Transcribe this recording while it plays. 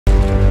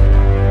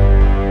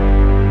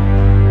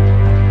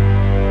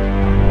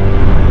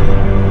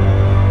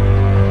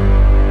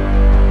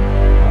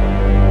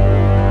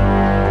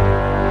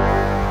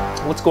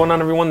What's going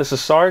on, everyone? This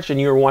is Sarge, and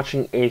you're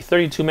watching a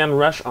 32-man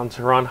rush on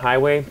Tehran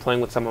Highway,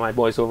 playing with some of my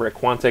boys over at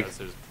Quantic.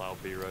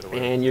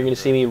 And you're going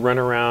to see me run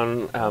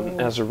around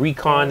as a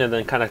recon and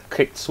then kind of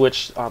kick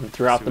switch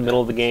throughout the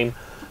middle of the game.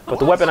 But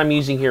the weapon I'm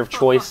using here of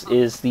choice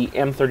is the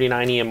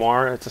M39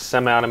 EMR. It's a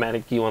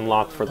semi-automatic you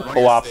unlock for the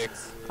co-op.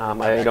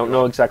 I don't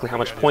know exactly how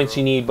much points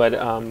you need,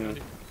 but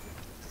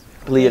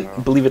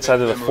believe it's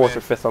either the 4th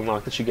or 5th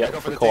unlock that you get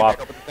for co-op,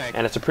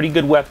 and it's a pretty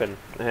good weapon.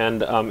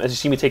 And as you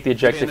see me take the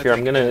objective here,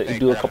 I'm going to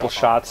do a couple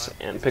shots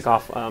and pick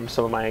off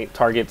some of my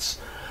targets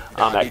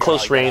at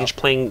close range,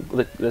 playing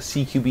the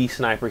CQB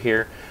sniper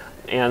here.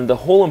 And the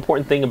whole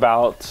important thing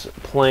about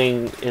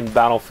playing in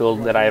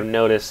Battlefield that I have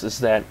noticed is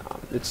that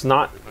it's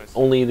not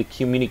only the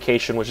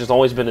communication, which has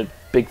always been a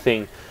big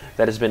thing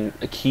that has been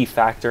a key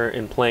factor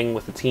in playing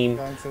with the team,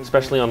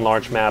 especially on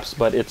large maps,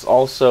 but it's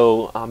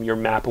also your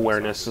map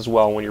awareness as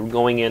well. When you're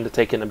going in to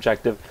take an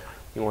objective,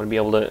 you want to be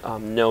able to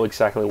know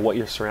exactly what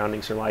your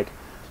surroundings are like.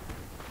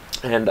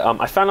 And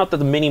I found out that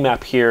the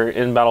mini-map here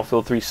in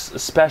Battlefield 3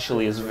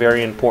 especially is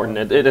very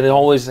important. It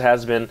always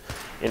has been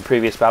in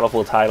previous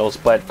Battlefield titles,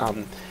 but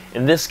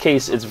in this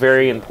case it's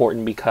very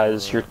important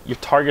because your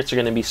targets are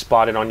going to be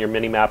spotted on your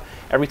mini-map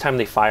every time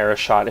they fire a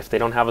shot. If they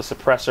don't have a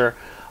suppressor,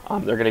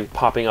 they're going to be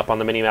popping up on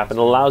the mini-map, and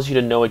it allows you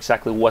to know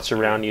exactly what's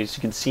around you. As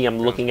you can see, I'm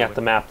looking at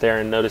the map there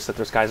and notice that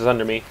there's guys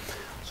under me.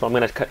 So I'm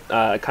going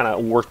to kind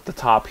of work the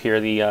top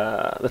here,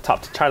 the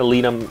top, to try to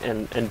lead them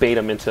and bait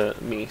them into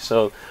me.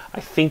 So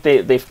I think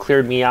they've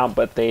cleared me out,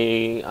 but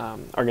they are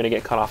going to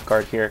get caught off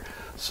guard here.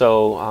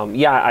 So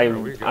yeah,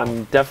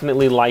 I'm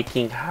definitely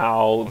liking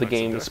how the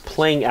game is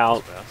playing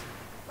out,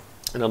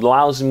 and it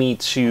allows me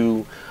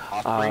to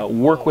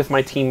work with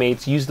my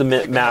teammates, use the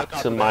map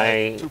to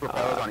my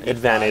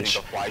advantage,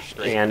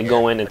 and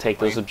go in and take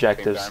those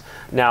objectives.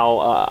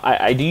 Now,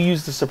 I do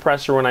use the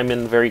suppressor when I'm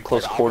in very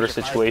close quarter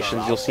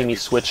situations. You'll see me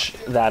switch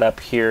that up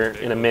here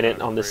in a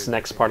minute on this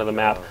next part of the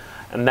map,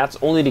 and that's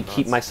only to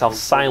keep myself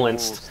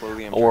silenced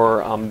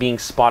or being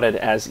spotted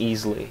as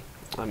easily,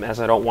 as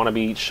I don't want to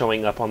be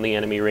showing up on the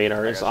enemy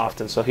radar as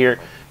often. So here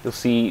you'll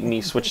see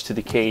me switch to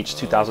the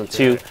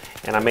KH-2002,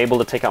 and I'm able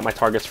to take out my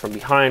targets from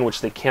behind,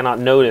 which they cannot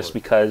notice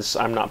because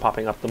I'm not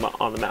popping up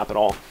on the map at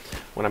all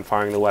when I'm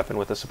firing the weapon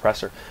with the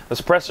suppressor. The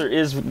suppressor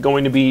is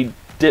going to be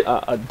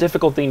a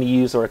difficult thing to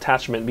use, or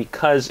attachment,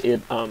 because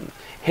it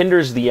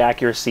hinders the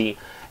accuracy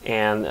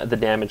and the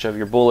damage of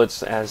your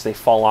bullets as they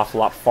fall off a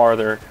lot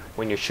farther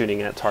when you're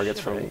shooting at targets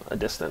from a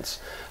distance.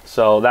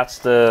 So that's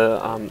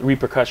the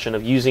repercussion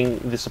of using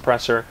the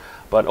suppressor,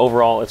 but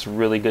overall it's a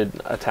really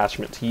good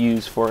attachment to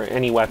use for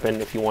any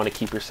weapon if you want to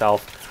keep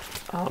yourself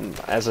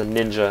as a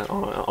ninja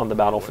on the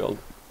battlefield.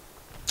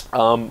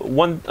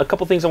 A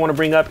couple things I want to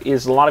bring up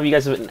is a lot of you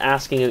guys have been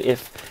asking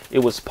if it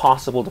was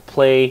possible to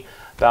play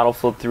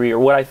Battlefield 3, or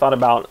what I thought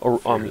about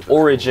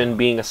Origin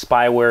being a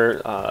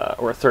spyware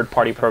or a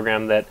third-party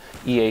program that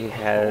EA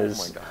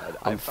has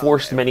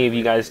forced many of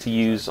you guys to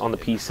use on the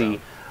PC,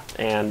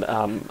 and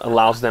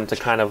allows them to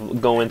kind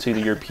of go into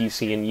your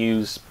PC and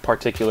use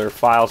particular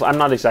files. I'm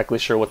not exactly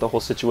sure what the whole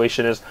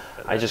situation is.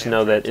 I just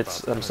know that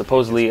it's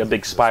supposedly a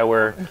big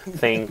spyware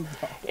thing,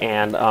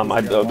 and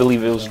I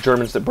believe it was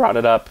Germans that brought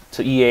it up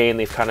to EA, and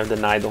they've kind of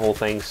denied the whole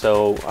thing.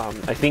 So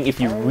I think if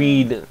you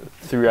read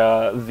through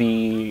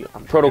the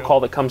protocol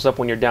that comes up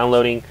when you're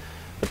downloading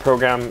the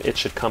program, it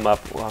should come up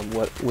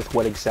with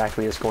what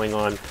exactly is going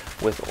on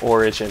with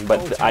Origin.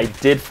 But I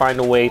did find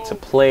a way to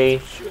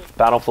play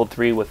Battlefield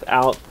 3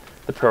 without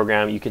the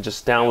program. You can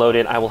just download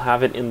it. I will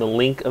have it in the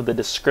link of the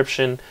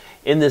description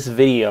in this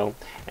video,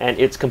 and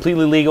it's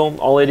completely legal.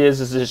 All it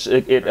is just,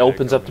 it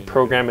opens up the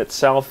program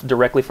itself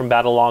directly from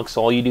Battlelog.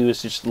 So all you do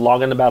is just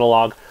log into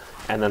Battlelog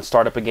and then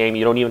start up a game.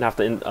 You don't even have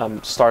to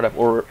start up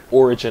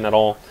Origin at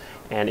all,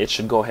 and it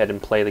should go ahead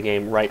and play the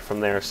game right from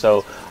there.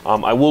 So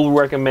I will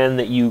recommend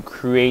that you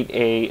create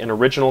an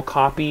original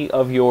copy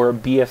of your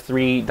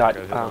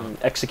bf3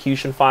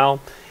 execution file,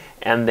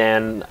 and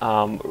then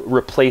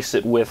replace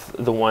it with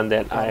the one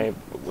that I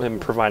am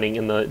providing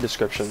in the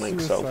description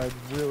link. So as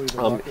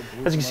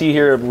you can see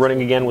here, I'm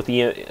running again with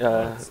the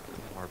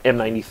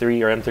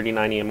M93 or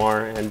M39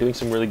 EMR, and doing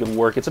some really good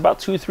work. It's about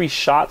 2 or 3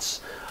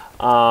 shots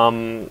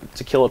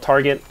to kill a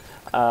target.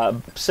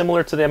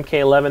 Similar to the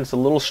MK11, it's a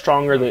little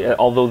stronger,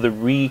 although the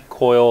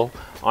recoil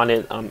on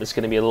it is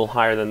going to be a little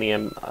higher than the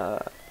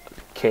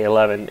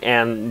MK11,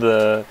 and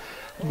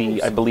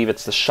I believe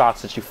it's the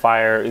shots that you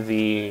fire,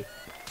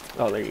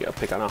 oh, there you go,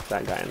 picking off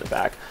that guy in the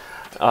back.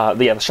 Yeah,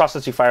 the shots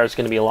that you fire is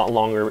going to be a lot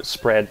longer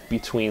spread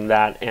between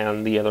that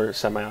and the other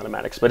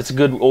semi-automatics. But it's a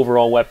good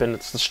overall weapon.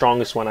 It's the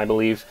strongest one, I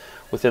believe,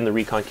 within the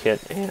recon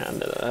kit,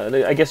 and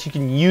I guess you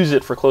can use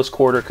it for close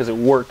quarter because it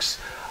works.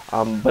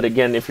 But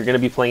again, if you're going to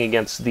be playing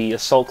against the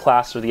assault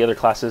class or the other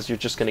classes, you're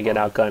just going to get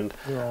outgunned.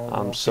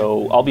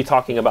 So I'll be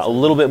talking about a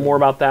little bit more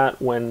about that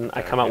when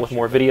I come out with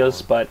more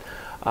videos. But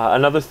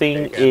another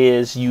thing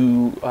is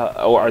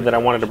or that I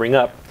wanted to bring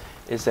up,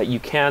 is that you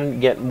can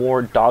get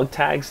more dog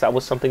tags. That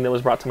was something that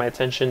was brought to my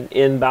attention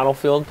in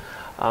Battlefield.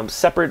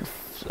 Separate,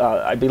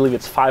 I believe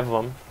it's 5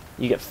 of them.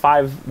 You get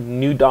 5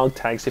 new dog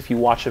tags if you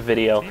watch a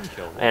video,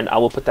 and I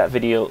will put that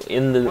video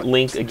in the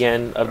link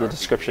again of the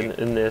description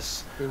in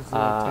this,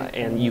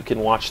 and you can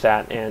watch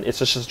that. And it's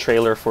just a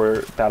trailer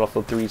for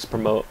Battlefield 3's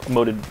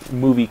promoted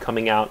movie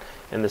coming out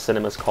in the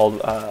cinemas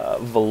called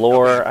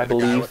Valor, I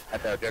believe.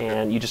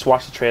 And you just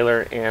watch the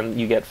trailer and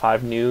you get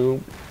 5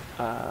 new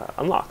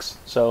unlocks.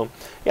 So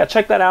yeah,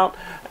 check that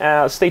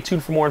out. Stay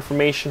tuned for more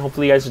information.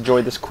 Hopefully you guys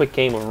enjoyed this quick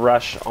game of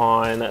Rush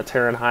on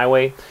Terran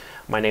Highway.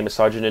 My name is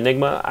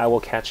Sgt.Enigma. I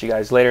will catch you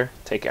guys later.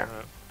 Take care.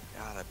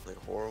 God, I played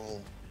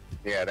horrible.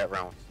 Yeah, that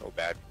round was so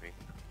bad.